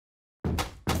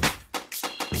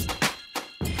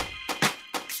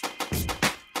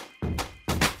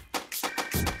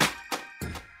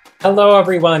Hello,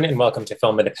 everyone, and welcome to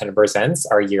Film Independent Presents,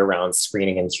 our year-round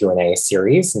screening and Q&A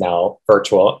series, now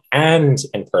virtual and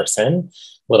in person, a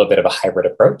little bit of a hybrid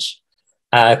approach.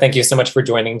 Thank you so much for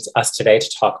joining us today to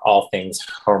talk all things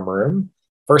Homeroom.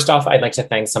 First off, I'd like to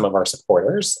thank some of our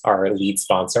supporters, our lead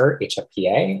sponsor,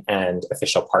 HFPA, and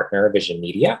official partner, Vision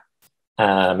Media.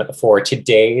 For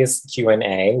today's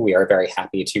Q&A, we are very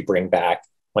happy to bring back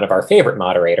one of our favorite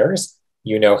moderators.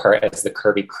 You know her as the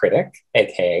Curvy Critic,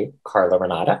 aka Carla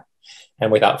Renata.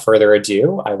 And without further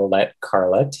ado, I will let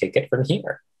Carla take it from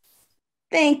here.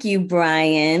 Thank you,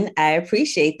 Brian. I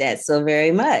appreciate that so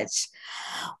very much.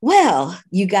 Well,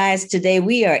 you guys, today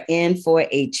we are in for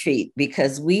a treat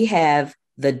because we have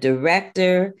the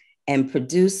director and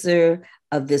producer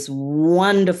of this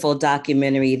wonderful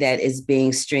documentary that is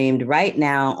being streamed right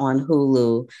now on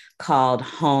Hulu called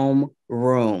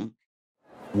Homeroom.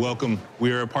 Welcome.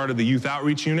 We are a part of the Youth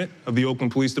Outreach Unit of the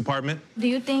Oakland Police Department. Do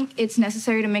you think it's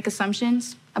necessary to make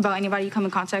assumptions about anybody you come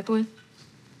in contact with?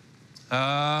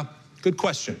 Good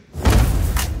question.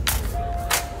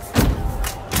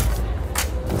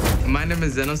 My name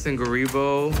is Zenelson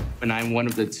Garibo, and I'm one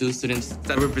of the two students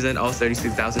that represent all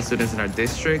 36,000 students in our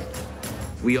district.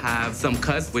 We have some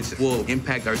cuts which will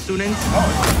impact our students.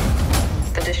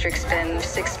 The district spends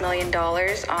 $6 million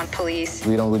on police.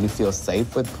 We don't really feel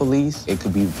safe with police. It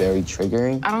could be very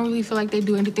triggering. I don't really feel like they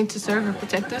do anything to serve or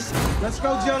protect us. Let's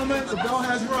go, gentlemen. The bell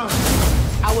has run.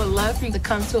 I would love for you to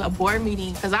come to a board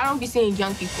meeting because I don't be seeing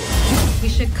young people. We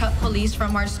should cut police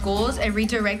from our schools and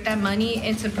redirect that money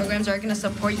into programs that are going to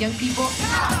support young people.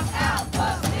 Time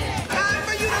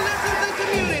for you to listen to the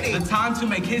community. The time to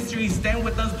make history, stand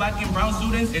with us black and brown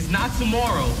students, is not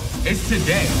tomorrow, it's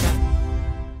today.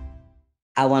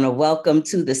 I want to welcome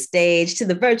to the stage, to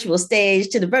the virtual stage,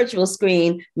 to the virtual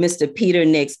screen, Mr. Peter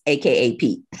Nix, aka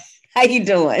Pete. How you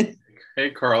doing? Hey,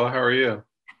 Carla, how are you?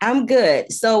 I'm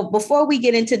good. So before we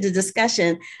get into the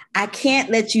discussion, I can't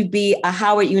let you be a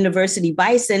Howard University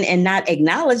Bison and not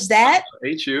acknowledge that.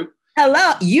 HU.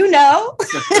 Hello, you know.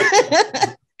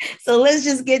 So let's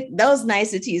just get those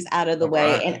niceties out of the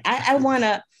way. Right. And I want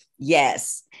to,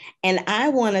 yes. And I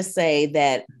want to say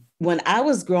that when I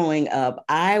was growing up,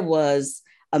 I was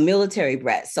a military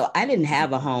brat. So I didn't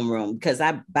have a homeroom because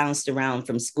I bounced around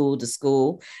from school to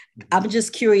school. I'm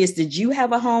just curious, did you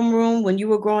have a homeroom when you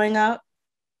were growing up?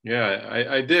 Yeah,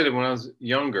 I did when I was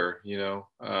younger, you know.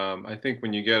 I think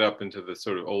when you get up into the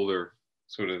sort of older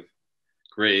sort of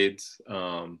grades,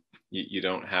 you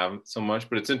don't have so much.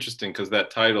 But it's interesting because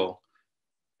that title,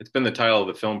 it's been the title of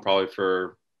the film probably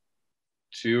for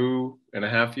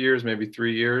 2.5 years, maybe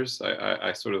 3 years.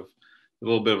 I sort of, a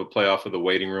little bit of a play off of The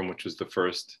Waiting Room, which was the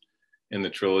first in the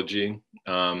trilogy.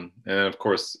 And then of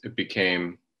course it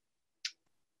became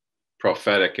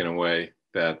prophetic in a way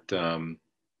that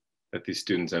that these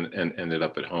students ended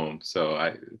up at home. So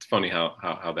it's funny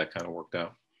how that kind of worked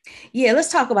out. Yeah,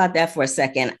 let's talk about that for a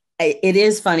second. It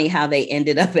is funny how they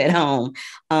ended up at home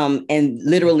and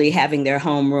literally having their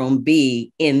homeroom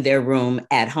be in their room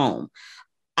at home.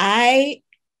 I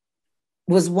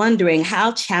was wondering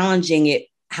how challenging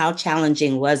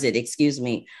was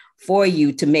it, for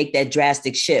you to make that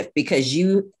drastic shift? Because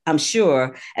you, I'm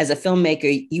sure, as a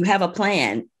filmmaker, you have a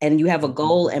plan and you have a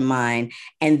goal in mind.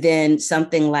 And then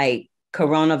something like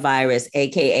coronavirus,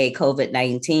 AKA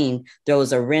COVID-19,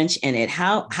 throws a wrench in it.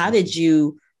 How did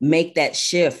you make that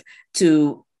shift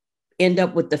to end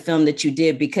up with the film that you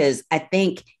did? Because I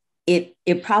think it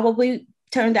probably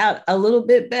turned out a little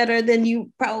bit better than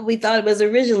you probably thought it was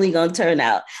originally going to turn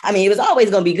out. I mean, it was always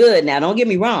going to be good now, don't get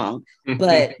me wrong,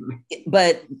 but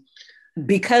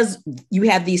because you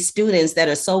have these students that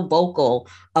are so vocal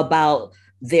about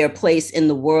their place in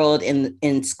the world,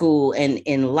 in school and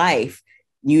in life,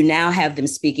 you now have them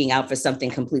speaking out for something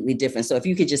completely different. So if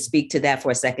you could just speak to that for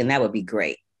a second, that would be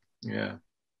great. Yeah.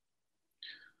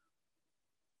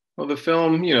 Well, the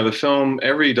film,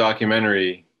 every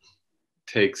documentary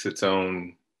takes its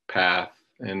own path,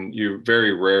 and you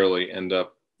very rarely end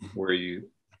up where you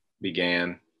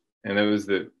began. And it was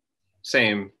the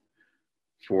same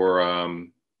for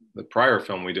the prior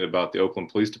film we did about the Oakland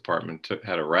Police Department.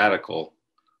 Had a radical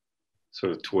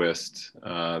sort of twist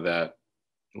that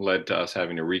led to us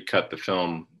having to recut the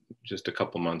film just a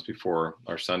couple months before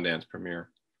our Sundance premiere.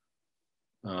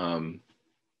 And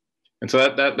so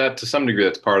that to some degree,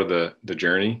 that's part of the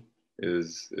journey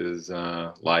is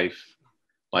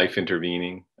life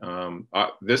intervening.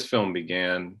 This film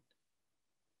began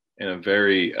in a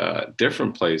very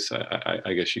different place,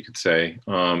 I guess you could say. It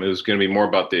was going to be more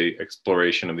about the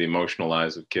exploration of the emotional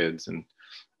lives of kids. And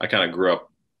I kind of grew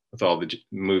up with all the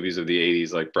movies of the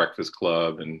 80s, like Breakfast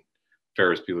Club and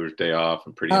Ferris Bueller's Day Off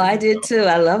and Pretty. Oh, I did too.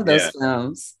 I love those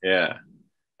films. Yeah.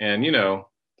 And, you know,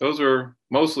 those were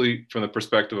mostly from the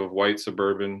perspective of white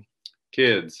suburban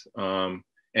kids.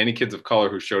 Any kids of color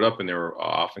who showed up in there were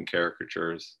often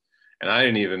caricatures. And I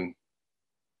didn't even,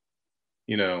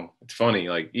 you know, it's funny,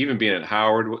 like even being at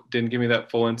Howard didn't give me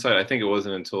that full insight. I think it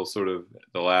wasn't until sort of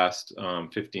the last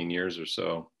 15 years or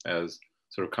so, as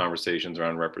sort of conversations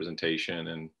around representation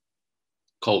and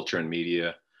culture and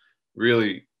media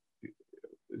really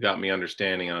got me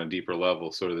understanding on a deeper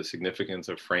level sort of the significance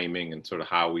of framing and sort of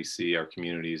how we see our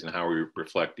communities and how we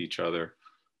reflect each other.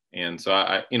 And so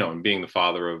I you know, and being the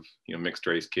father of, you know, mixed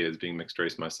race kids, being mixed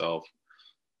race myself,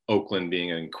 Oakland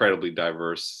being an incredibly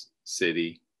diverse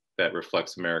city that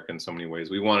reflects America in so many ways,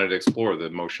 we wanted to explore the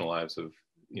emotional lives of,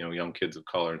 you know, young kids of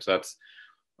color. And so that's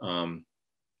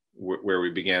where we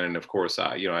began. And of course,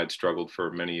 you know, I'd struggled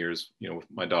for many years, you know, with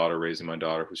my daughter, raising my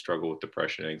daughter who struggled with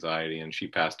depression and anxiety, and she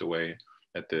passed away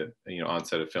at the, you know,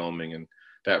 onset of filming. And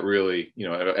that really, you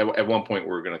know, at one point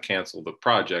we were going to cancel the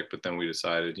project, but then we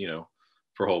decided, you know,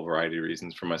 for a whole variety of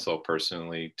reasons, for myself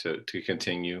personally, to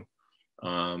continue,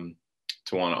 to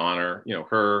want to honor, you know,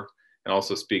 her, and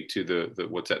also speak to the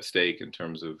what's at stake in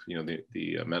terms of, you know,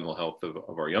 the mental health of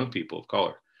our young people of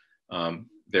color.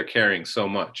 They're carrying so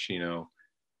much, you know,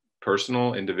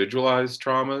 personal, individualized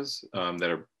traumas that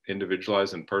are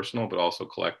individualized and personal, but also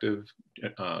collective,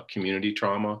 community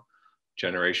trauma,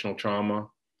 generational trauma,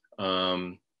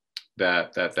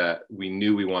 that we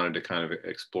knew we wanted to kind of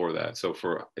explore that. So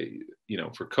for, you know,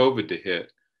 for COVID to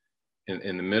hit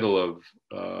in the middle of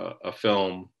a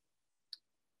film,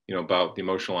 you know, about the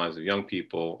emotional lives of young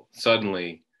people,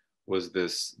 suddenly was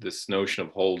this notion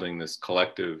of holding this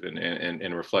collective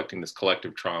and reflecting this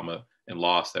collective trauma and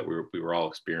loss that we were all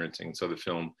experiencing. So the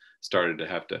film started to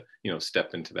have to, you know,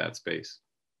 step into that space.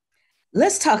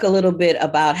 Let's talk a little bit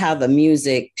about how the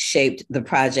music shaped the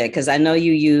project, because I know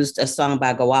you used a song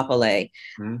by Gawapale,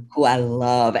 who I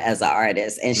love as an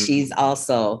artist. And she's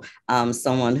also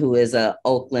someone who is a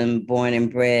Oakland born and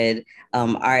bred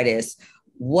artist.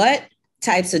 What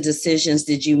types of decisions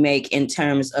did you make in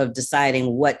terms of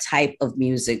deciding what type of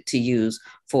music to use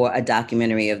for a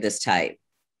documentary of this type?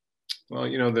 Well,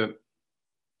 you know, the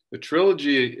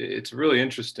trilogy, it's really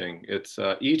interesting. It's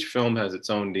each film has its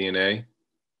own DNA.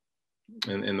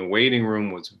 And the waiting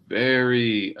room was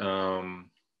very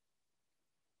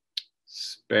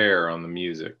spare on the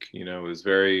music. You know, it was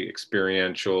very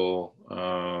experiential.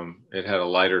 It had a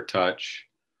lighter touch.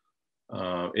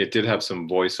 It did have some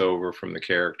voiceover from the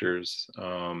characters.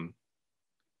 The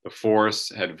Force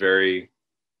had very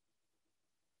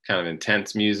kind of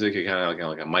intense music. It kind of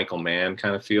like a Michael Mann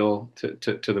kind of feel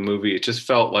to the movie. It just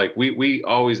felt like we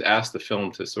always asked the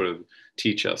film to sort of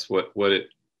teach us what it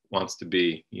wants to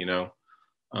be, you know?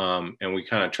 And we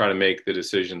kind of try to make the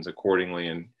decisions accordingly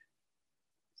and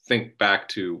think back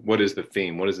to what is the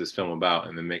theme, what is this film about,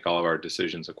 and then make all of our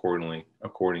decisions accordingly.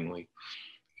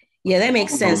 Yeah, that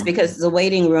makes sense, because the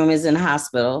waiting room is in a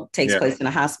hospital, takes place in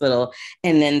a hospital.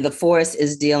 And then the Force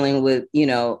is dealing with, you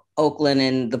know, Oakland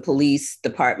and the police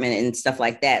department and stuff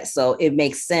like that. So it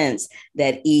makes sense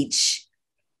that each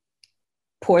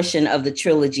portion of the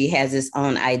trilogy has its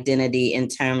own identity in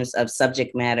terms of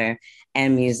subject matter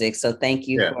and music. So thank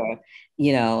you for,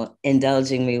 you know,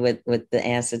 indulging me with the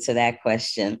answer to that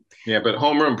question. Yeah, but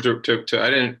Homeroom, I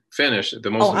didn't finish.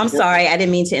 I'm sorry, I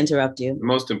didn't mean to interrupt you. The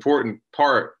most important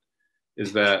part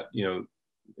is that, you know,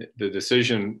 the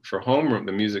decision for Homeroom,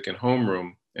 the music in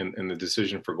Homeroom, and the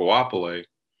decision for Gawapale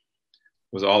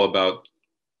was all about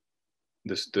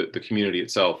the community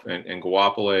itself. And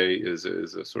Gawapale is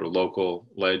a sort of local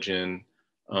legend.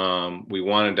 We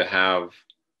wanted to have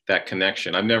that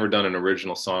connection. I've never done an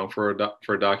original song for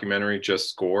a documentary, just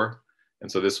score.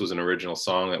 And so this was an original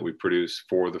song that we produced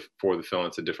for the film.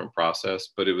 It's a different process,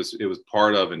 but it was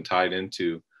part of and tied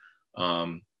into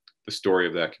the story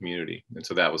of that community. And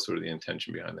so that was sort of the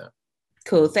intention behind that.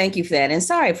 Cool. Thank you for that. And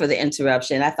sorry for the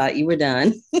interruption. I thought you were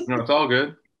done. No, it's all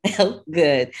good.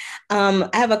 Good. I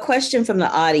have a question from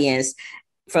the audience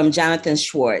from Jonathan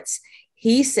Schwartz.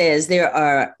 He says there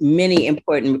are many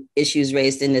important issues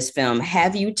raised in this film.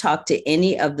 Have you talked to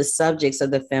any of the subjects of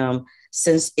the film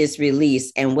since its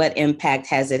release, and what impact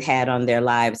has it had on their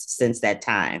lives since that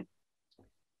time?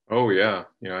 Oh, yeah.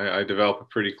 You know, I developed a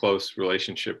pretty close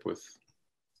relationship with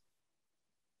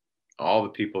all the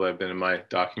people that have been in my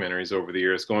documentaries over the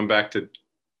years, going back to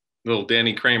little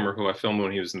Danny Kramer, who I filmed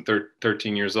when he was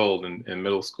 13 years old in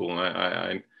middle school.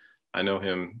 And I know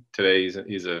him today.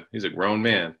 He's a grown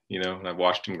man, you know, and I've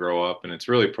watched him grow up, and it's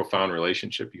really a profound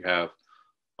relationship you have.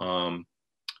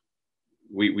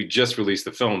 We just released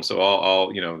the film, so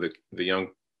all you know, the young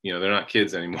they're not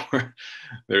kids anymore.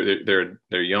 they're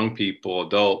young people,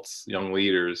 adults, young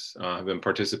leaders, have been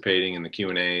participating in the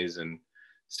Q&As and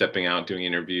stepping out, doing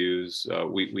interviews.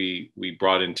 We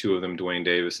brought in 2 of them, Dwayne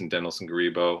Davis and Denilson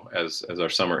Garibo, as our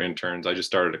summer interns. I just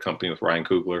started a company with Ryan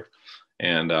Coogler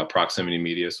and Proximity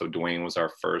Media. So Dwayne was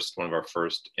one of our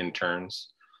first interns.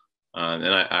 And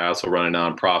I also run a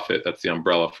nonprofit. That's the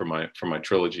umbrella for my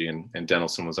trilogy. And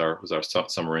Denilson was our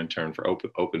summer intern for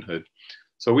Openhood.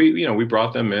 So we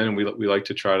brought them in, and we like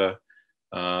to try to,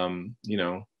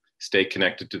 stay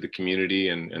connected to the community,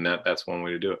 and that's one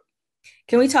way to do it.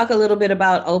 Can we talk a little bit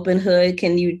about Openhood?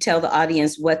 Can you tell the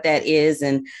audience what that is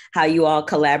and how you all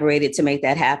collaborated to make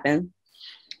that happen?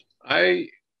 I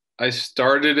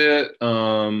started it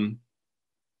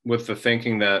with the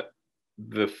thinking that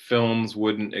the films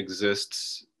wouldn't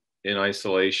exist in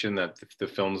isolation, that the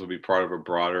films would be part of a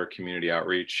broader community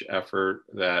outreach effort,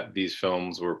 that these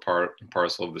films were part and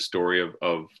parcel of the story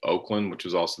of Oakland, which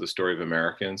was also the story of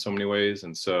America in so many ways.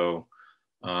 And so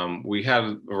we had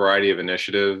a variety of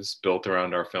initiatives built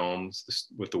around our films.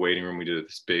 With the Waiting Room, we did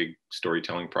this big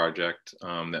storytelling project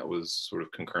that was sort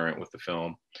of concurrent with the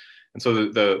film. And so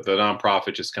the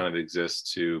nonprofit just kind of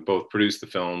exists to both produce the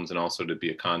films and also to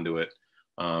be a conduit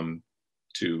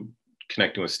to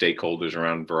connecting with stakeholders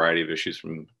around a variety of issues,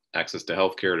 from access to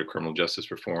healthcare to criminal justice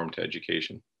reform to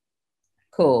education.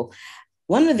 Cool.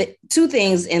 One of the 2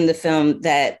 things in the film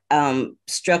that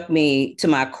struck me to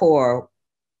my core,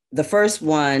 the first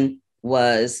one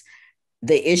was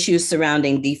the issues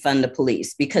surrounding defund the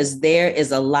police, because there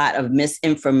is a lot of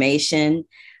misinformation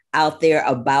out there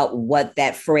about what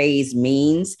that phrase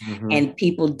means. Mm-hmm. And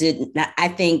people didn't. I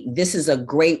think this is a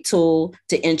great tool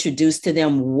to introduce to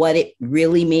them what it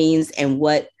really means and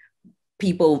what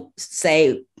people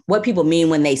mean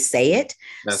when they say it.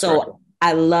 That's so right.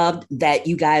 I loved that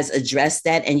you guys addressed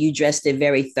that, and you addressed it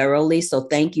very thoroughly. So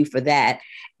thank you for that.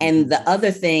 And the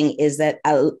other thing is that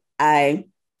I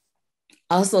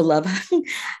also love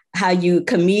how you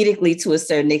comedically, to a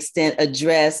certain extent,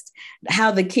 addressed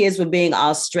how the kids were being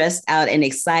all stressed out and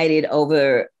excited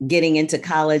over getting into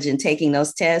college and taking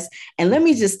those tests. And let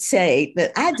me just say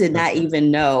that I did not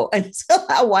even know until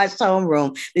I watched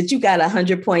Homeroom that you got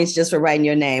 100 points just for writing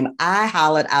your name. I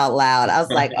hollered out loud. I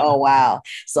was like, oh, wow.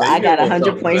 So I got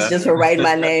 100 points just for writing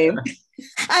my name.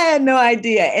 I had no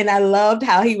idea. And I loved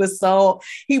how he was so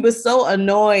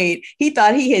annoyed. He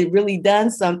thought he had really done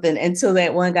something until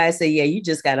that one guy said, yeah, you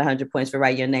just got 100 points for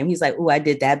writing your name. He's like, oh, I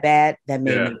did that bad. That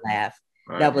made me laugh.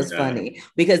 Right. That was funny,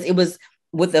 because it was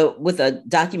with a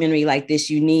documentary like this,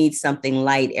 you need something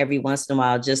light every once in a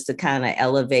while just to kind of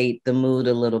elevate the mood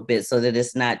a little bit so that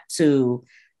it's not too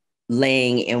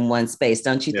laying in one space.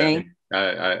 Don't you think?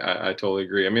 I totally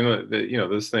agree. I mean,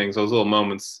 those things, those little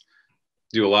moments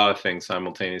do a lot of things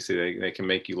simultaneously. They can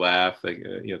make you laugh.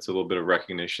 It's a little bit of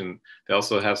recognition. They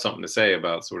also have something to say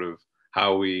about sort of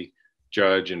how we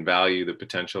judge and value the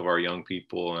potential of our young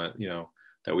people.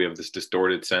 That we have this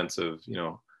distorted sense of,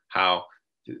 how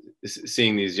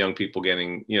seeing these young people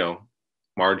getting,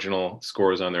 marginal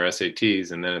scores on their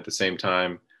SATs. And then at the same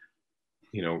time,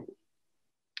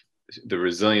 the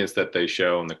resilience that they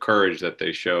show and the courage that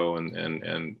they show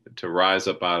and to rise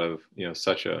up out of,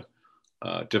 such a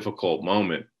difficult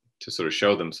moment to sort of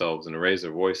show themselves and to raise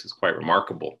their voice is quite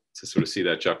remarkable, to sort of see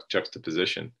that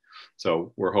juxtaposition.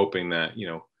 So we're hoping that,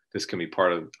 this can be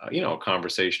part of, a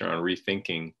conversation around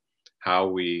rethinking how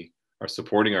we are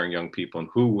supporting our young people and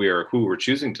who we're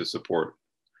choosing to support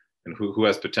and who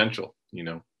has potential,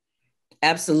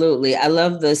 Absolutely. I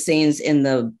love the scenes in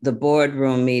the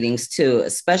boardroom meetings too,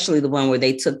 especially the one where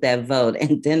they took that vote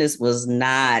and Dennis was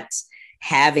not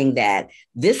having that.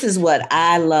 This is what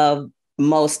I love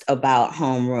most about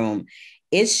Homeroom.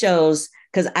 It shows,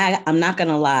 because I'm not going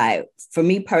to lie, for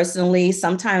me personally,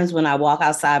 sometimes when I walk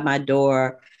outside my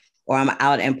door or I'm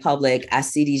out in public, I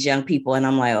see these young people and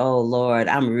I'm like, oh Lord,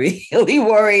 I'm really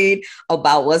worried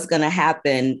about what's going to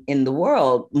happen in the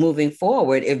world moving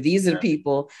forward if these are the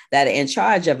people that are in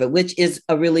charge of it, which is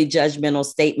a really judgmental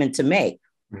statement to make.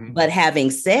 Mm-hmm. But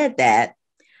having said that,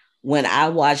 when I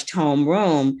watched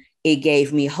Homeroom, it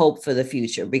gave me hope for the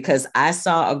future, because I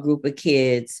saw a group of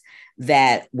kids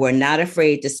that were not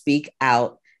afraid to speak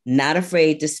out, not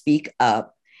afraid to speak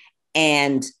up.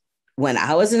 And when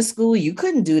I was in school, you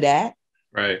couldn't do that.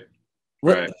 Right.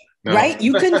 No. Right.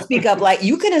 You couldn't speak up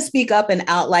you couldn't speak up and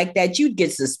out like that. You'd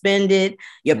get suspended.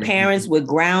 Your parents would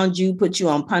ground you, put you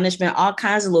on punishment. All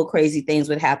kinds of little crazy things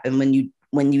would happen when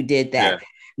you did that. Yeah.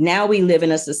 Now we live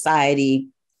in a society,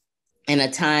 in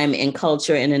a time, in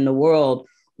culture, and in the world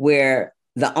where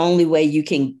the only way you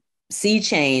can see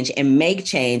change and make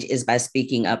change is by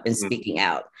speaking up and speaking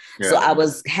out. Yeah. So I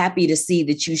was happy to see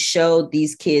that you showed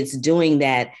these kids doing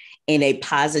that in a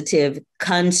positive,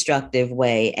 constructive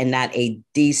way and not a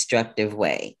destructive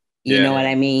way. You know what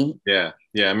I mean? Yeah.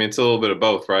 Yeah. I mean, it's a little bit of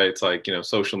both, right? It's like, you know,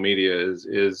 social media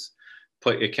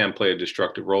it can play a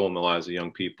destructive role in the lives of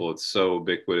young people. It's so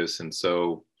ubiquitous and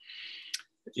so,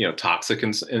 you know, toxic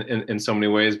in so many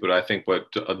ways. But I think what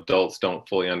adults don't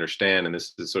fully understand, and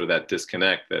this is sort of that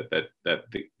disconnect that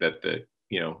the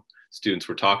you know, students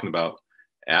were talking about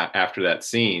after that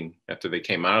scene, after they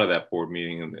came out of that board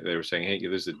meeting, and they were saying, hey,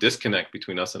 there's a disconnect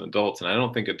between us and adults. And I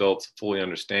don't think adults fully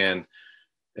understand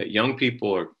that young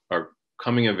people are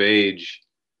coming of age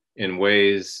in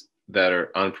ways that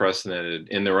are unprecedented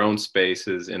in their own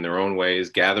spaces, in their own ways,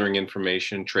 gathering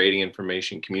information, trading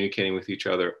information, communicating with each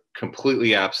other,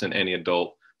 completely absent any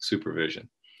adult supervision.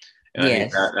 And I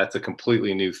think that's a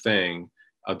completely new thing.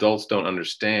 Adults don't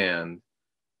understand.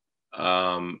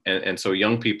 And so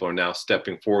young people are now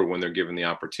stepping forward when they're given the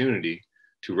opportunity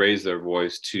to raise their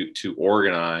voice, to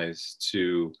organize,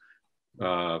 to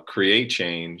create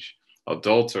change.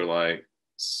 Adults are like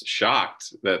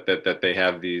shocked that they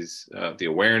have these the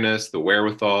awareness, the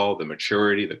wherewithal, the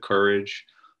maturity, the courage,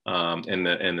 and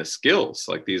the skills.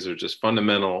 Like these are just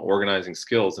fundamental organizing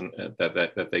skills, and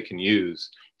that they can use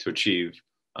to achieve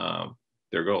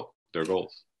their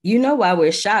goals. You know why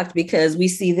we're shocked? Because we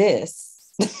see this.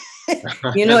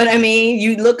 You know what I mean?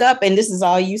 You look up and this is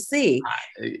all you see.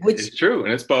 It's true,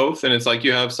 and it's both. And it's like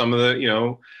you have some of the, you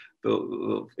know,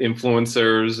 the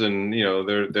influencers, and you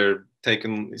know they're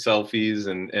taking selfies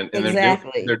and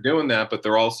exactly. they're doing that, but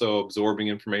they're also absorbing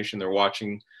information. They're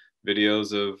watching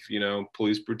videos of, you know,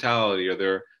 police brutality, or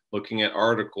they're looking at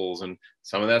articles, and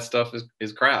some of that stuff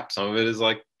is crap. Some of it is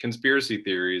like conspiracy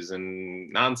theories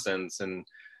and nonsense, and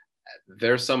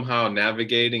they're somehow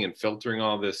navigating and filtering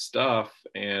all this stuff.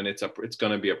 And it's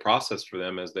going to be a process for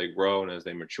them as they grow and as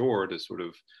they mature to sort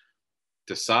of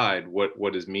decide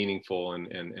what is meaningful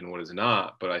and what is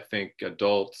not. But I think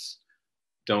adults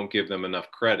don't give them enough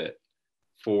credit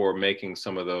for making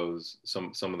some of those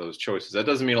choices. That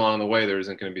doesn't mean along the way there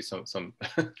isn't going to be some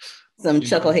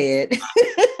chucklehead.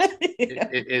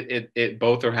 It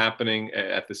both are happening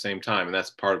at the same time, and that's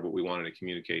part of what we wanted to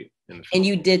communicate in the film. And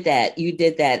you did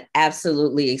that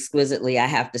absolutely exquisitely, I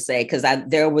have to say, because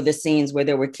there were the scenes where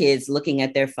there were kids looking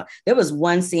at their phone. There was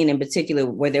one scene in particular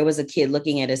where there was a kid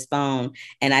looking at his phone,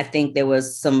 and I think there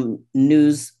was some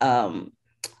news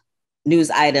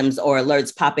items or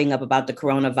alerts popping up about the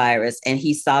coronavirus, and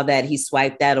he saw that, he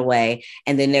swiped that away,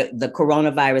 and then the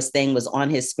coronavirus thing was on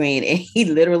his screen, and he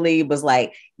literally was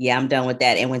like, yeah, I'm done with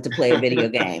that, and went to play a video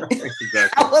game.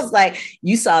 Exactly. I was like,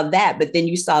 you saw that, but then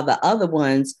you saw the other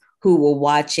ones who were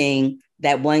watching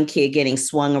that one kid getting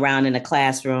swung around in a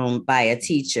classroom by a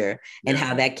teacher, and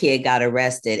how that kid got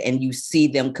arrested, and you see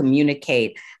them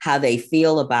communicate how they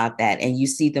feel about that, and you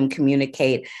see them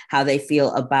communicate how they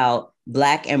feel about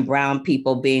Black and brown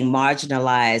people being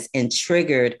marginalized and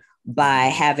triggered by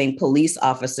having police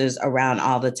officers around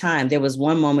all the time. There was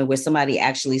one moment where somebody's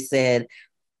parents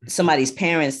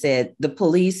said, the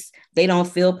police, they don't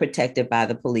feel protected by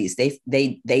the police. They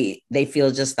feel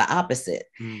just the opposite.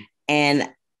 And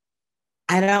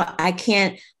I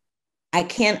can't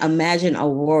imagine a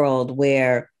world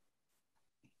where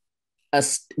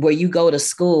you go to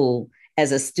school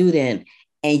as a student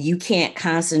and you can't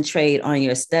concentrate on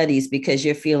your studies because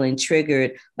you're feeling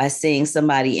triggered by seeing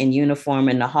somebody in uniform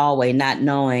in the hallway, not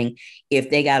knowing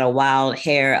if they got a wild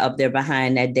hair up their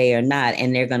behind that day or not,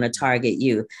 and they're going to target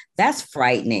you. That's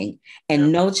frightening.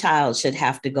 And no child should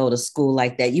have to go to school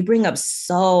like that. You bring up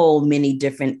so many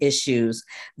different issues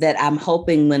that I'm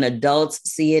hoping when adults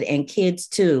see it, and kids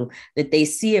too, that they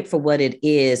see it for what it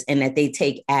is and that they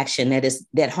take action.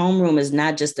 That Homeroom is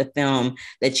not just a film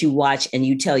that you watch and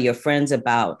you tell your friends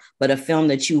about, but a film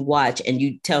that you watch and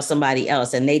you tell somebody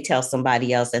else, and they tell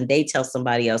somebody else, and they tell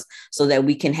somebody else, so that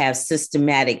we can have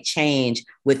systematic change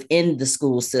within the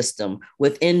school system,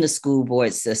 within the school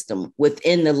board system,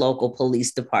 within the local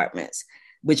police departments.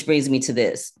 Which brings me to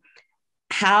this.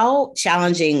 How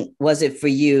challenging was it for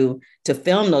you to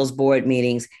film those board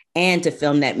meetings and to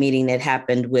film that meeting that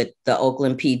happened with the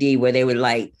Oakland PD, where they were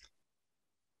like,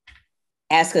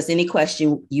 ask us any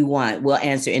question you want, we'll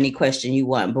answer any question you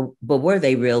want, but were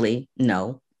they really?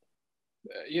 No.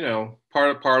 You know,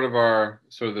 part of our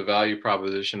sort of the value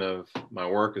proposition of my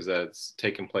work is that it's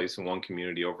taken place in one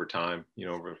community over time, you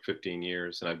know, over 15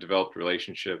 years. And I've developed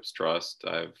relationships, trust.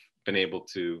 I've been able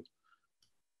to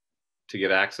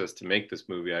get access to make this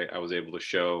movie. I was able to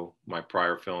show my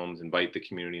prior films, invite the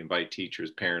community, invite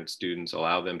teachers, parents, students,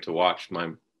 allow them to watch my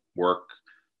work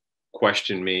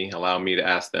question me, allow me to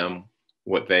ask them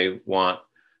what they want,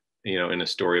 in a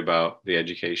story about the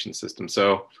education system.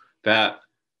 So that's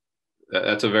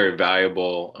a very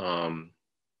valuable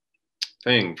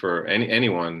thing for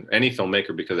anyone, any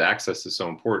filmmaker, because access is so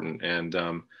important. And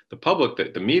the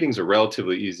public, the meetings are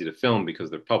relatively easy to film because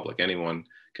they're public. Anyone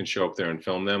can show up there and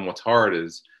film them. What's hard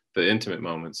is the intimate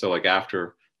moments. So like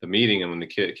after the meeting and when the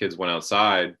kids went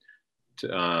outside,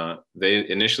 they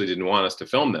initially didn't want us to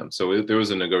film them. So there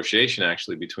was a negotiation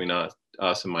actually between us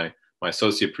and my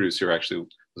associate producer actually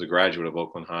was a graduate of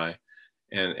Oakland High.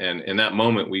 And in that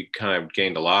moment, we kind of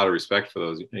gained a lot of respect for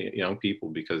those young people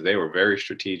because they were very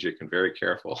strategic and very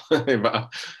careful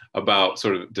about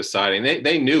sort of deciding.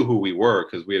 They knew who we were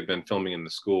because we had been filming in the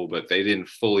school, but they didn't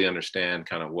fully understand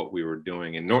kind of what we were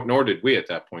doing. And nor did we at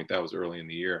that point. That was early in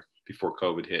the year before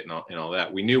COVID hit and all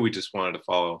that. We knew we just wanted to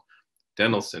follow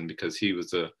Denelson because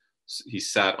he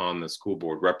sat on the school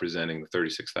board representing the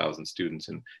 36,000 students.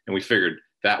 And we figured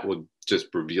that would just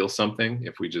reveal something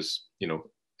if we just,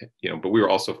 but we were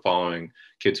also following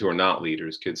kids who are not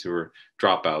leaders, kids who are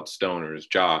dropouts, stoners,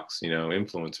 jocks,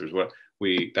 influencers.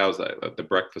 That was the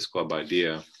Breakfast Club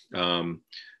idea. And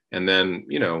then,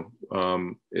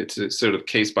 it's a sort of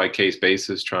case by case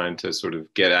basis, trying to sort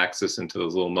of get access into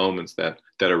those little moments that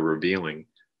are revealing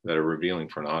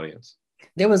for an audience.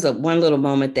 There was one little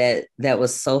moment that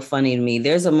was so funny to me.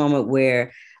 There's a moment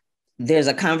where there's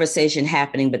a conversation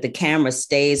happening, but the camera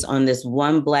stays on this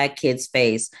one Black kid's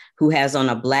face who has on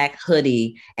a black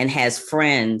hoodie and has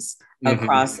friends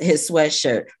across his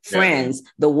sweatshirt. Friends,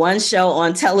 the one show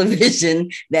on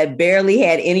television that barely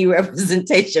had any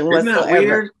representation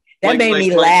whatsoever. That made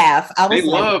me laugh. I was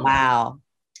like, wow.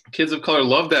 Kids of color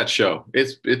love that show.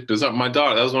 It's bizarre. My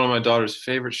daughter, that was one of my daughter's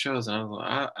favorite shows. And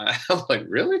I was like,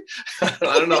 really? I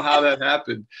don't know how that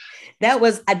happened. That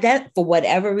for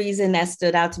whatever reason that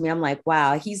stood out to me. I'm like,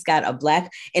 wow, he's got a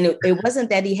black, and it wasn't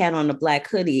that he had on a black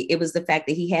hoodie. It was the fact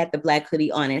that he had the black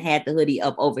hoodie on and had the hoodie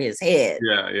up over his head.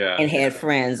 Yeah. And had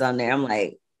friends on there. I'm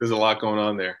like, there's a lot going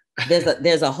on there.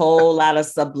 There's a whole lot of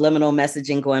subliminal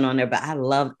messaging going on there, but I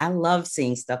love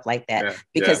seeing stuff like that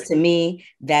because to me,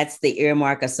 that's the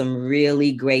earmark of some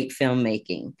really great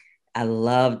filmmaking. I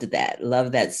loved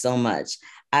that so much.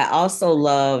 I also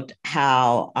loved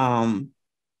how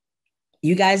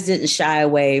you guys didn't shy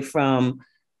away from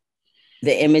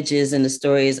the images and the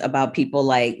stories about people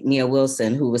like Nia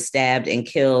Wilson, who was stabbed and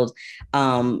killed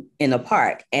in a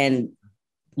park. And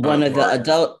one of the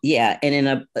adult, and in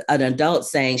an adult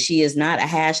saying she is not a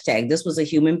hashtag. This was a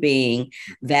human being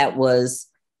that was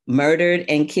murdered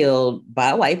and killed by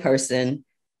a white person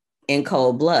in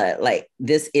cold blood. Like,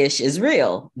 this ish is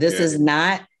real. This is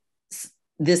not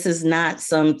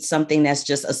something that's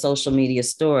just a social media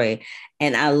story.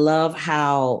 And I love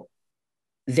how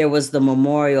there was the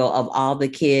memorial of all the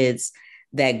kids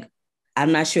that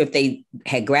I'm not sure if they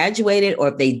had graduated or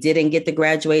if they didn't get to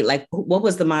graduate. Like, what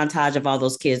was the montage of all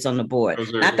those kids on the board?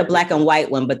 Not the black and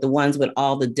white one, but the ones with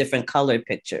all the different colored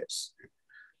pictures.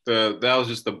 That was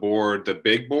just the board, the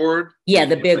big board. Yeah,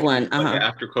 the big one. Like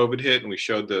after COVID hit, and we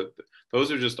showed those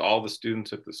are just all the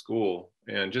students at the school,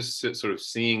 and just sort of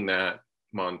seeing that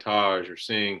montage or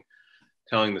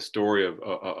telling the story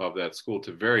of that school. It's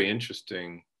a very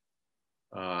interesting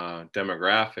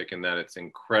demographic in that it's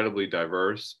incredibly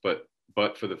diverse, but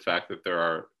for the fact that there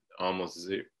are almost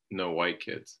no white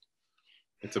kids.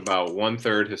 It's about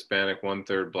 1/3 Hispanic,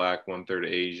 1/3 Black, 1/3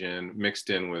 Asian, mixed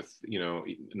in with,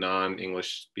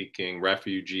 non-English speaking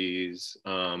refugees.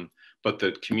 But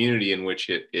the community in which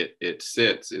it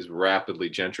sits is rapidly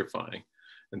gentrifying.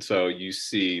 And so you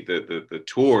see the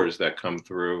tours that come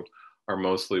through are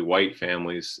mostly white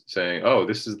families saying, oh,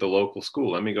 this is the local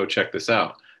school. Let me go check this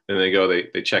out. Then they go,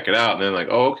 they check it out and then like,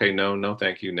 oh, okay, no,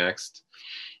 thank you, next.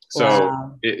 So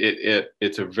wow.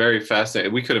 It's a very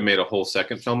fascinating. We could have made a whole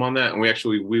second film on that, and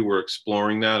we were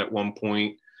exploring that at one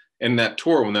point. And that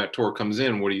tour, when that tour comes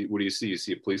in, what do you see? You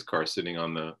see a police car sitting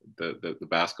on the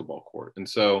basketball court, and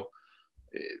so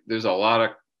there's a lot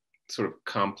of sort of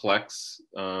complex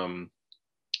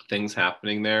things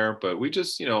happening there. But we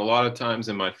just, a lot of times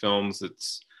in my films,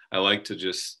 I like to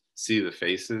just see the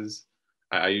faces.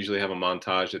 I usually have a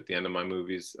montage at the end of my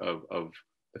movies of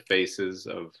the faces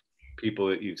of people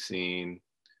that you've seen,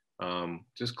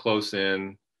 just close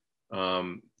in,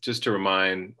 just to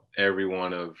remind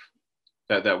everyone of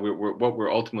that what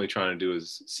we're ultimately trying to do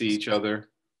is see each other,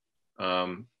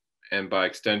 and by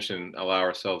extension allow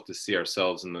ourselves to see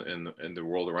ourselves in the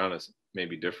world around us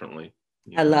maybe differently.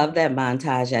 I love that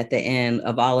montage at the end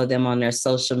of all of them on their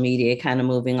social media, kind of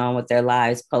moving on with their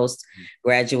lives post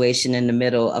graduation in the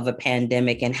middle of a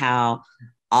pandemic, and how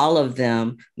all of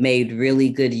them made really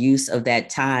good use of that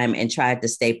time and tried to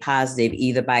stay positive,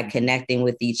 either by connecting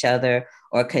with each other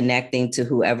or connecting to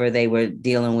whoever they were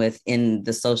dealing with in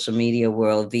the social media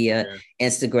world via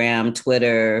Instagram,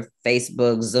 Twitter,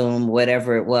 Facebook, Zoom,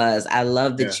 whatever it was. I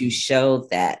love that you showed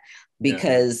that,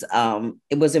 because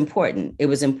it was important. It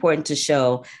was important to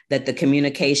show that the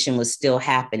communication was still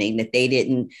happening, that they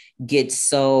didn't get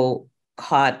so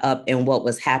caught up in what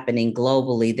was happening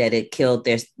globally that it killed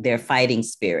their fighting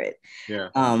spirit.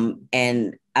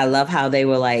 And I love how they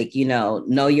were like,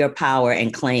 know your power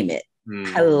and claim it.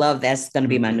 I love that's going to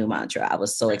be my new mantra. I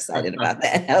was so excited about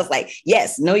that. I was like,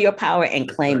 yes, know your power and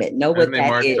claim it. Know what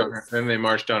that is. Then they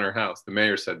marched on her house. The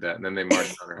mayor said that, and then they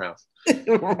marched on her house.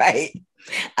 Right.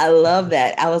 I love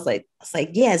that. I was like,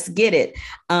 yes, get it.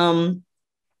 I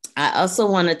also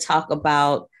want to talk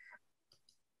about,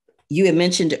 you had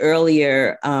mentioned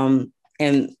earlier,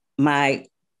 and my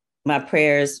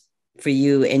prayers for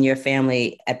you and your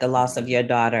family at the loss of your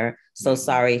daughter. So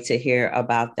sorry to hear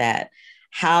about that.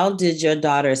 How did your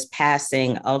daughter's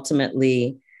passing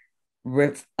ultimately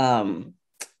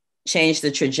change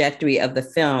the trajectory of the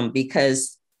film?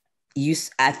 Because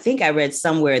I think I read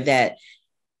somewhere that,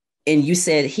 and you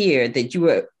said here that you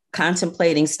were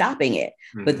contemplating stopping it,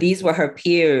 but these were her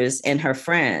peers and her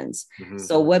friends.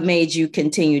 So what made you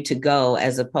continue to go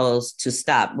as opposed to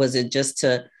stop? Was it just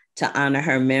to honor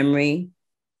her memory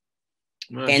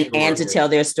and to tell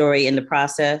their story in the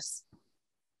process?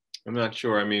 I'm not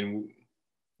sure. I mean,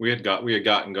 we had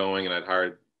gotten going, and I'd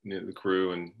hired the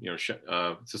crew, and it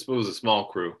was a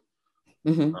small crew.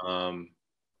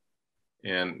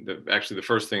 And actually the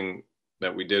first thing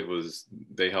that we did was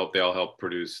they all helped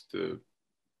produce the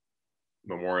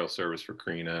memorial service for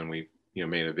Karina, and we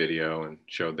made a video and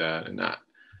showed that. And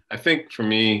I think for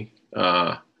me,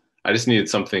 I just needed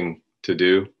something to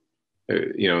do,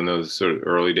 in those sort of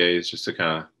early days, just to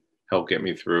kind of help get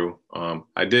me through.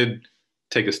 I did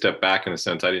take a step back in a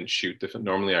sense. I didn't shoot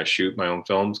normally I shoot my own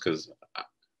films because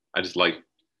I just like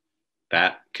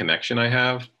that connection I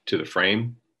have to the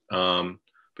frame. But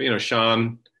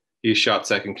Sean, he shot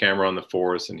second camera on the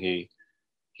Force, and he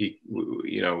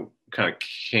kind of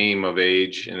came of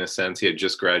age in a sense. He had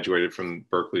just graduated from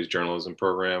Berkeley's journalism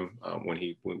program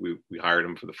when we hired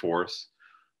him for the Force,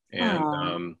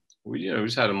 and we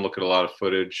just had him look at a lot of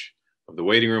footage of the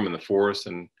waiting room and the Force,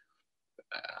 and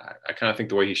I kind of think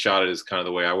the way he shot it is kind of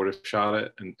the way I would have shot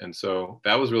it, and so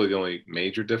that was really the only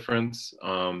major difference.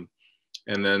 And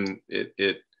then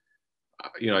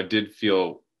I did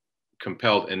feel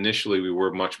compelled. Initially, we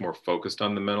were much more focused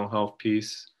on the mental health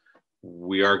piece.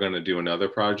 We are going to do another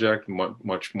project,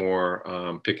 much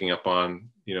more picking up on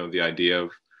the idea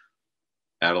of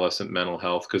adolescent mental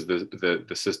health, because the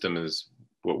system is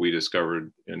what we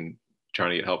discovered in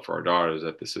trying to get help for our daughters,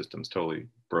 that the system's totally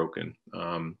broken,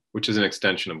 which is an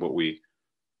extension of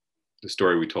the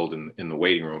story we told in the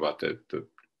waiting room about the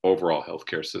overall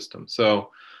healthcare system. So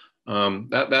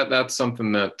that's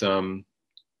something that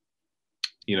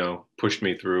pushed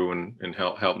me through and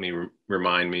helped me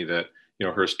remind me that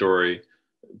her story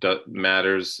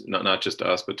matters, not just to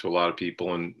us, but to a lot of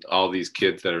people. And all these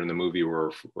kids that are in the movie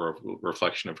were a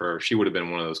reflection of her. She would have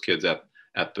been one of those kids at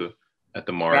the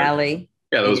Mars rally.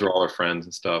 Yeah, those were all her friends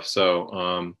and stuff.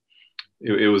 So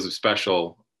it was a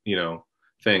special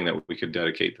thing that we could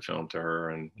dedicate the film to her,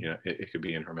 and it could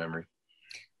be in her memory.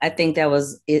 I think that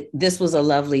was it. This was a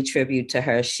lovely tribute to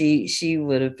her. She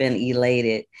would have been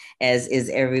elated, as is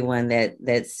everyone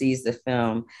that sees the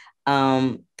film.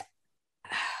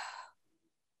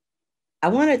 I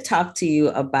want to talk to you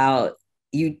about,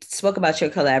 you spoke about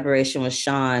your collaboration with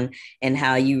Sean and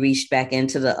how you reached back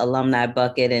into the alumni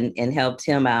bucket and helped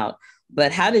him out.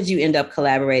 But how did you end up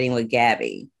collaborating with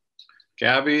Gabby?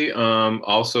 Gabby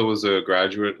also was a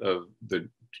graduate of the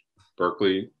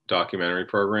Berkeley documentary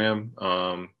program.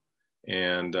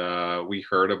 And we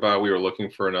were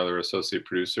looking for another associate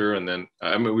producer. And then,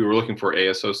 we were looking for a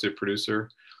associate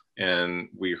producer, and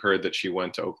we heard that she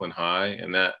went to Oakland High,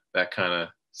 and that kind of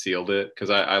sealed it. Cause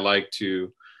I like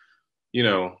to,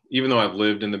 even though I've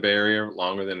lived in the Bay Area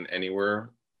longer than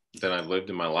anywhere that I've lived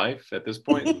in my life at this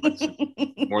point,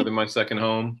 more than my second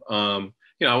home.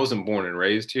 I wasn't born and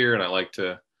raised here, and I like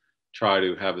to try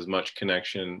to have as much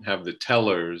connection, have the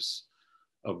tellers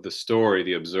of the story,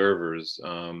 the observers,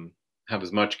 have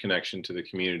as much connection to the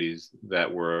communities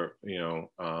that we're,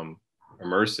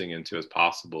 immersing into as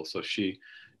possible. So she,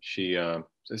 as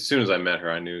soon as I met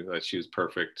her, I knew that she was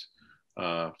perfect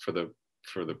for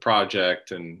the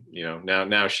project. And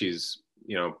now she's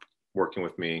working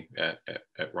with me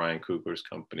at Ryan Coogler's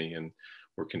company, and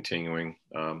we're continuing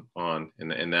on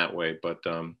in that way. But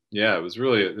yeah, it was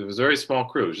a very small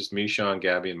crew. It was just me, Sean,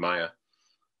 Gabby, and Maya.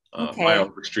 Okay. Maya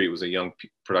Overstreet was a young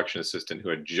production assistant who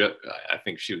had I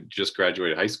think she had just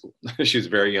graduated high school. She was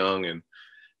very young,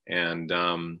 and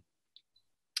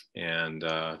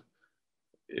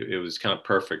it was kind of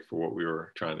perfect for what we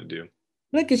were trying to do.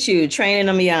 Look at you training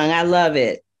them young. I love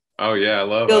it. Oh yeah, I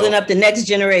love building up the next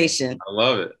generation. I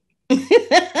love it.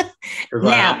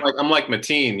 Now, I'm like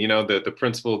Mateen, you know, the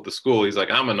principal of the school. He's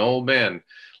like, I'm an old man.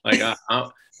 Like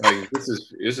I'm like this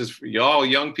is for y'all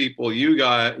young people. You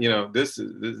got, you know, this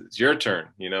is your turn.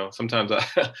 You know, sometimes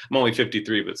I'm only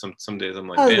 53, but some days I'm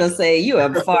like, I was gonna say you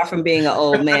are far from being an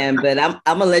old man, but I'm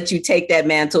gonna let you take that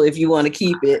mantle if you want to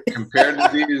keep it. Compared to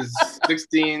these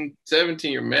 16,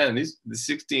 17-year men, the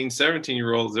 16,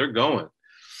 17-year-olds, they're going.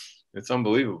 It's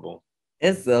unbelievable.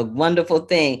 It's a wonderful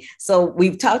thing. So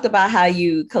we've talked about how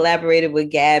you collaborated with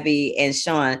Gabby and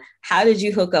Sean. How did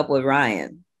you hook up with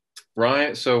Ryan?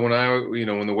 Ryan, so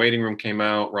when the Waiting Room came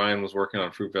out, Ryan was working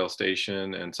on Fruitvale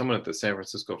Station, and someone at the San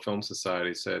Francisco Film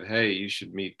Society said, hey, you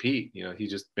should meet Pete. You know, he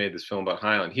just made this film about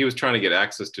Highland. He was trying to get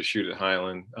access to shoot at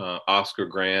Highland. Oscar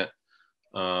Grant,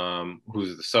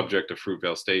 who's the subject of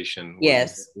Fruitvale Station,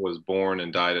 was born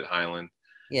and died at Highland.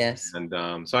 Yes. And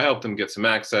so I helped him get some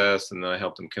access, and then I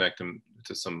helped him connect him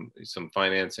to some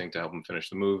financing to help him finish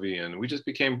the movie. And we just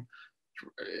became,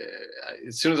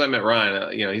 as soon as I met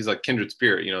Ryan, you know, he's like kindred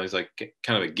spirit. You know, he's like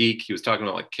kind of a geek. He was talking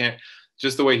about like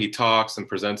just the way he talks and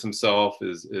presents himself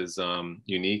is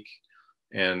unique.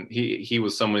 And he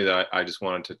was somebody that I just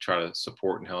wanted to try to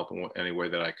support and help in any way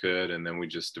that I could. And then we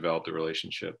just developed a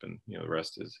relationship, and you know, the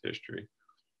rest is history.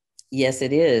 Yes,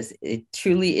 it is. It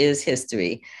truly is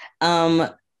history.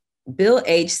 Bill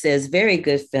H says, very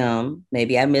good film.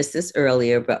 Maybe I missed this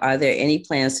earlier, but are there any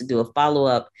plans to do a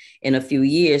follow-up in a few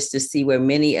years to see where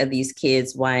many of these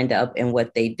kids wind up and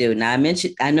what they do? Now,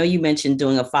 I know you mentioned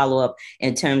doing a follow-up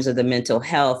in terms of the mental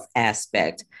health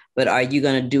aspect, but are you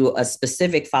going to do a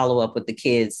specific follow-up with the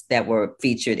kids that were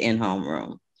featured in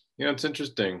Homeroom? You know, it's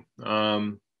interesting.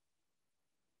 We're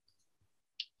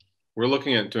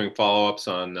looking at doing follow-ups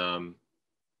on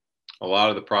a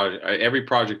lot of the project. Every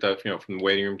project I've, you know, from the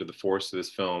Waiting Room to The Force to this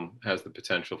film has the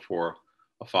potential for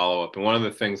a follow-up. And one of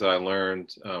the things that I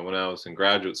learned when I was in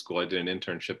graduate school, I did an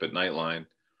internship at Nightline.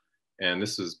 And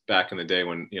this was back in the day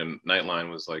when, you know, Nightline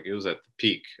was like, it was at the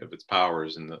peak of its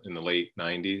powers in the late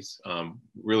 90s.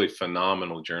 Really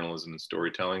phenomenal journalism and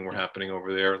storytelling were happening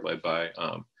over there, led by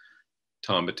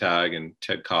Tom Batag and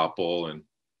Ted Koppel and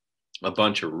a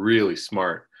bunch of really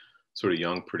smart sort of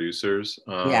young producers.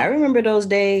 Yeah, I remember those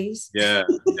days. Yeah,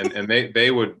 and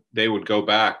they would go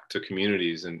back to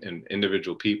communities and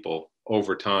individual people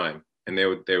over time, and they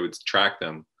would track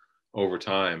them over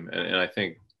time. And I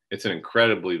think it's an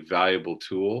incredibly valuable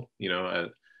tool, you know,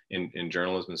 in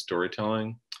journalism and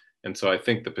storytelling. And so I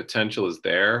think the potential is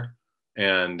there.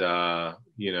 And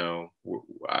you know,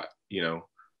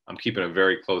 I'm keeping a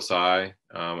very close eye.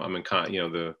 I'm in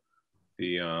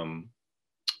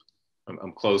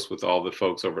I'm close with all the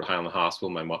folks over at Highland Hospital.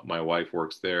 My wife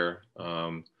works there.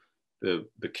 The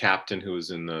captain who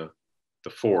was in the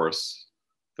force,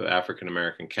 the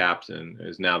African-American captain,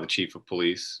 is now the chief of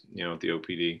police, you know, at the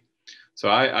OPD. So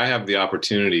I have the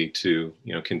opportunity to,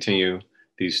 you know, continue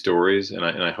these stories, and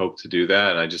I hope to do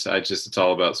that. And I just it's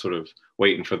all about sort of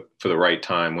waiting for the right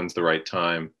time. When's the right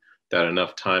time? That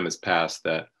enough time has passed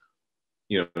that,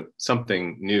 you know,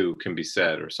 something new can be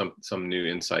said, or some new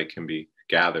insight can be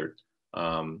gathered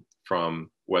from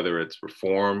whether it's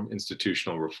reform,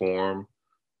 institutional reform,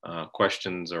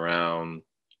 questions around,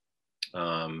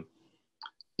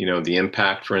 you know, the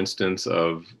impact, for instance,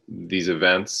 of these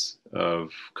events of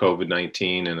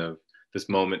COVID-19 and of this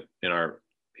moment in our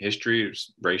history,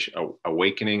 racial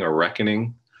awakening or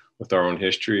reckoning with our own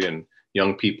history, and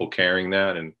young people carrying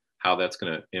that and how that's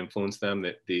going to influence them.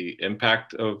 The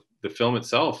impact of the film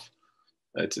itself,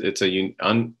 it's a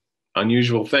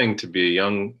unusual thing to be a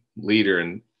young leader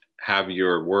and have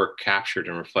your work captured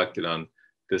and reflected on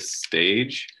this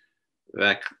stage.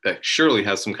 That surely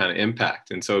has some kind of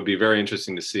impact. And so it'd be very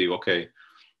interesting to see, okay,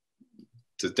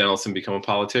 does Denelson become a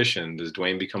politician? Does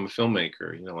Dwayne become a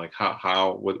filmmaker? You know, like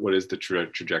what is the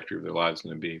trajectory of their lives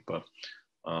going to be? But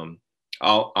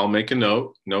I'll make a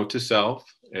note to self.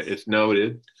 It's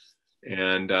noted,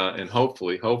 and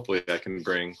hopefully I can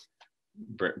bring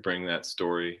that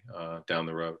story down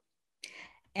the road.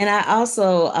 And I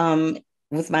also,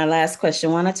 with my last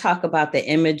question, want to talk about the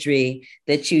imagery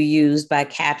that you used by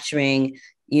capturing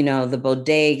you know, the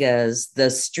bodegas, the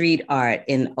street art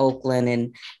in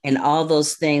Oakland, and all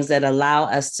those things that allow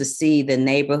us to see the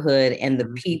neighborhood and the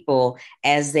people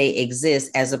as they exist,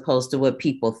 as opposed to what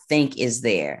people think is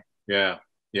there. Yeah.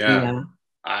 You know?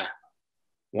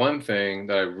 One thing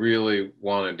that I really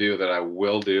want to do, that I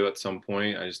will do at some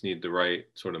point, I just need the right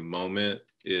sort of moment,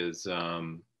 is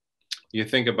you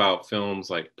think about films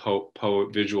like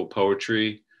visual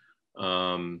poetry,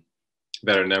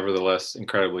 that are nevertheless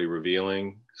incredibly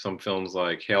revealing. Some films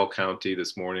like Hale County,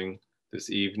 This Morning,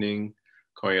 This Evening,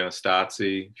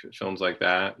 Koyaanisqatsi, films like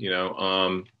that, you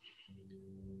know,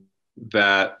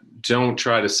 that don't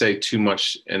try to say too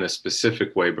much in a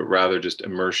specific way, but rather just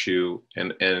immerse you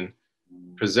and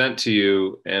present to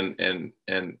you and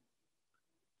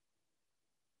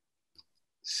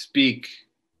speak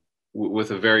with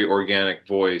a very organic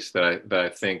voice that I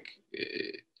think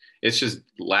it's just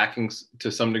lacking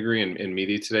to some degree in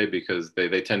media today, because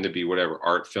they tend to be whatever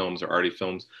art films or arty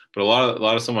films. But a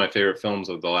lot of some of my favorite films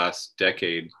of the last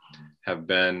decade have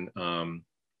been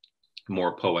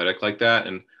more poetic like that.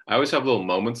 And I always have little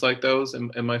moments like those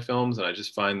in my films, and I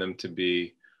just find them to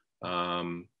be,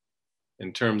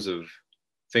 in terms of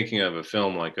thinking of a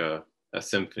film like a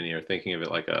symphony, or thinking of it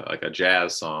like a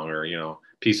jazz song, or, you know,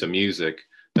 piece of music,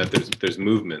 that there's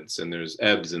movements and there's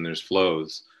ebbs and there's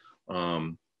flows.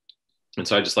 And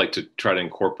so I just like to try to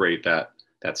incorporate that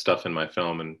stuff in my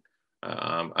film. And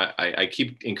I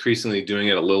keep increasingly doing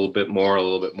it a little bit more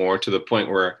to the point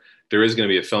where there is going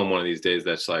to be a film one of these days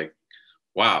that's like,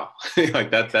 wow, like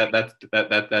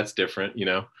that's different, you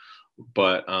know.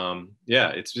 But yeah,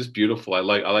 it's just beautiful. I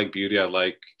like beauty. I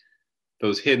like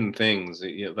those hidden things,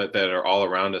 you know, that are all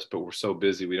around us, but we're so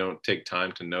busy we don't take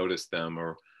time to notice them,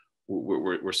 or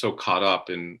we're so caught up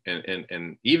in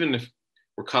and even if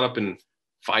we're caught up in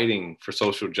fighting for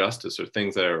social justice or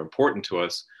things that are important to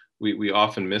us, we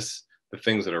often miss the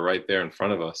things that are right there in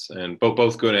front of us, and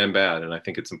both good and bad. And I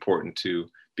think it's important to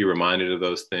be reminded of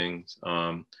those things,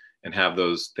 and have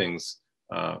those things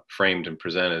framed and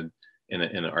presented in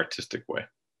an artistic way.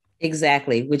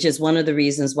 Exactly, which is one of the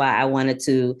reasons why I wanted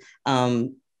to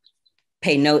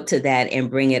pay note to that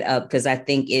and bring it up, because I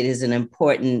think it is an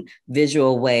important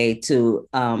visual way to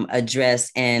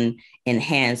address and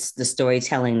enhance the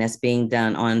storytelling that's being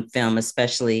done on film,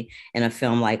 especially in a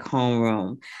film like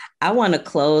Homeroom. I want to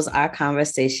close our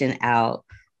conversation out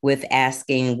with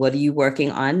asking, what are you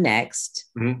working on next?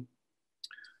 Mm-hmm.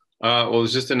 Well, it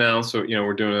was just announced, so, you know,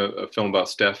 we're doing a film about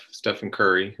Stephen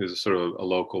Curry, who's a sort of a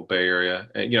local Bay Area.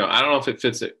 And, you know, I don't know if it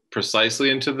fits it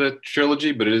precisely into the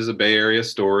trilogy, but it is a Bay Area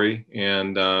story.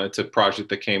 And it's a project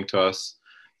that came to us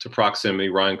to proximity.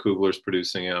 Ryan Coogler's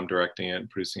producing it. I'm directing it and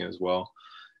producing it as well.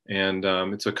 And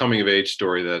it's a coming of age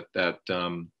story that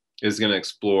is going to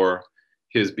explore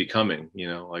his becoming, you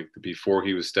know, like before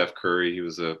he was Steph Curry, he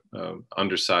was a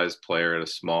undersized player at a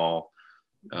small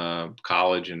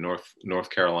college in North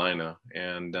Carolina.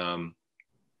 And,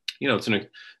 you know, it's an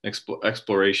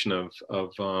exploration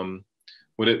of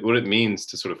what it means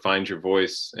to sort of find your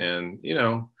voice. And, you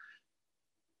know,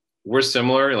 we're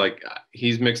similar, like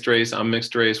he's mixed race, I'm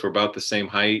mixed race. We're about the same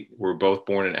height. We're both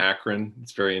born in Akron.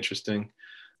 It's very interesting.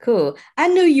 Cool. I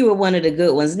knew you were one of the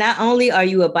good ones. Not only are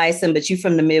you a Bison, but you're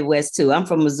from the Midwest too. I'm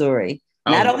from Missouri.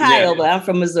 Not Ohio, but I'm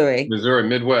from Missouri. Missouri,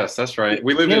 Midwest. That's right.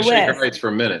 We lived in Shaker Heights for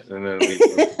a minute, and then we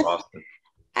moved to Boston.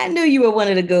 I knew you were one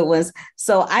of the good ones.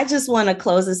 So I just want to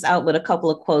close this out with a couple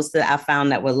of quotes that I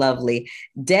found that were lovely.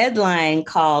 Deadline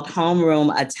called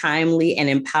Homeroom a timely and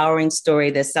empowering story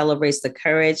that celebrates the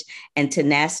courage and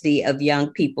tenacity of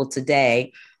young people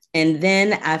today. And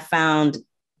then I found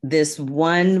this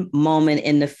one moment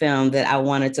in the film that I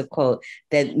wanted to quote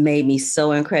that made me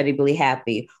so incredibly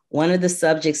happy. One of the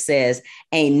subjects says,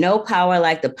 "Ain't no power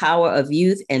like the power of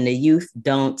youth, and the youth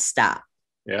don't stop."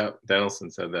 Yeah, Danielson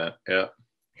said that. Yeah.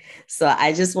 So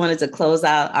I just wanted to close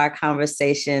out our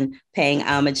conversation paying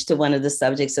homage to one of the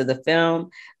subjects of the film,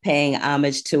 paying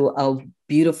homage to a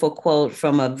beautiful quote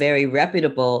from a very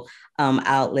reputable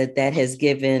outlet that has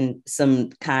given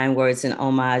some kind words and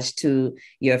homage to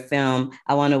your film.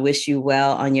 I want to wish you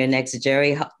well on your next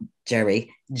journey.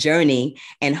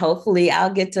 And hopefully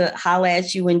I'll get to holler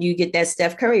at you when you get that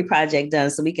Steph Curry project done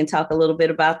so we can talk a little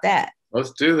bit about that.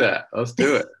 Let's do that. Let's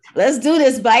do it. Let's do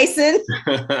this, Bison.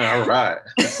 All right.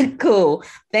 Cool.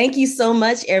 Thank you so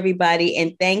much, everybody.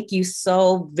 And thank you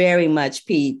so very much,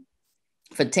 Pete,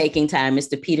 for taking time,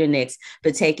 Mr. Peter Nix,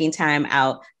 for taking time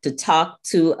out to talk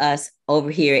to us over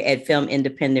here at Film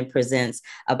Independent Presents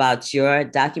about your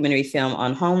documentary film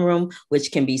on Homeroom,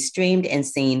 which can be streamed and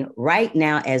seen right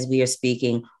now as we are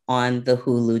speaking on the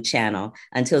Hulu channel.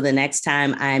 Until the next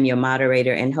time, I am your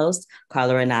moderator and host,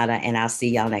 Carla Renata, and I'll see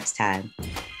y'all next time.